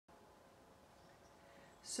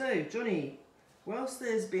So, Johnny, whilst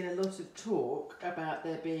there's been a lot of talk about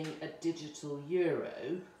there being a digital euro,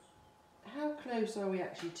 how close are we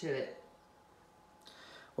actually to it?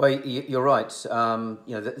 Well, you're right.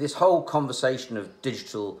 This whole conversation of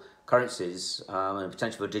digital currencies and the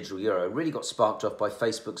potential for a digital euro really got sparked off by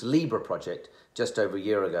Facebook's Libra project just over a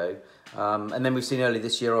year ago. And then we've seen earlier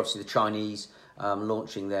this year, obviously, the Chinese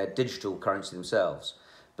launching their digital currency themselves.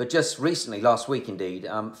 But just recently, last week indeed,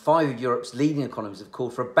 5 of Europe's leading economies have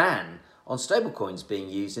called for a ban on stablecoins being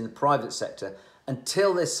used in the private sector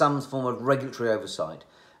until there's some form of regulatory oversight.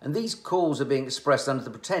 And these calls are being expressed under the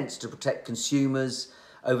pretense to protect consumers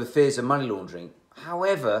over fears of money laundering.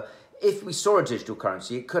 However, if we saw a digital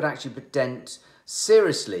currency, it could actually dent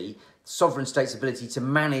seriously sovereign states' ability to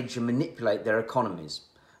manage and manipulate their economies.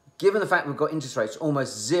 Given the fact we've got interest rates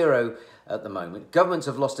almost zero at the moment, governments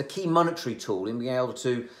have lost a key monetary tool in being able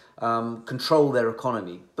to control their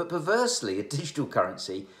economy. But perversely, a digital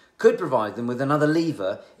currency could provide them with another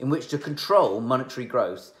lever in which to control monetary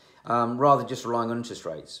growth rather than just relying on interest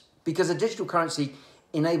rates. Because a digital currency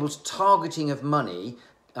enables targeting of money,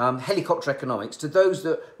 helicopter economics, to those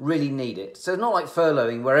that really need it. So not like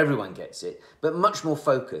furloughing where everyone gets it, but much more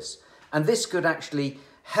focus. And this could actually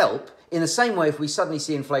help in the same way if we suddenly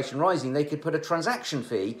see inflation rising, they could put a transaction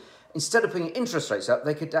fee. Instead of putting interest rates up,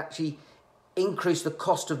 they could actually increase the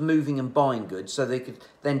cost of moving and buying goods so they could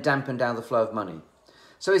then dampen down the flow of money.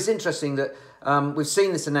 So it's interesting that we've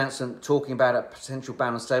seen this announcement talking about a potential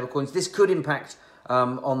ban on stablecoins. This could impact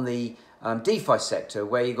on the DeFi sector,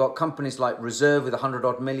 where you've got companies like Reserve with 100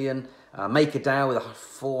 odd million, MakerDAO with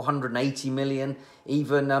 480 million,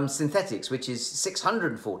 even Synthetics, which is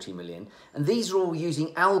 640 million. And these are all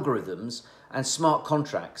using algorithms and smart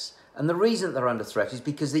contracts. And the reason that they're under threat is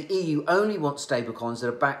because the EU only wants stablecoins that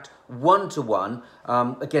are backed one-to-one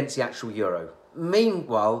against the actual euro.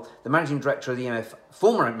 Meanwhile, the managing director of the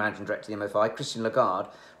former managing director of the MFI, Christine Lagarde,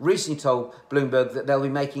 recently told Bloomberg that they'll be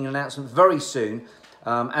making an announcement very soon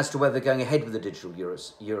as to whether they're going ahead with the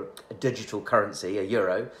digital currency, a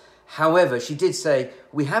euro. However, she did say,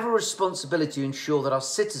 we have a responsibility to ensure that our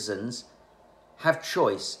citizens have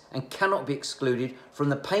choice and cannot be excluded from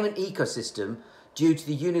the payment ecosystem due to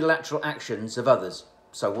the unilateral actions of others.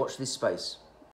 So watch this space.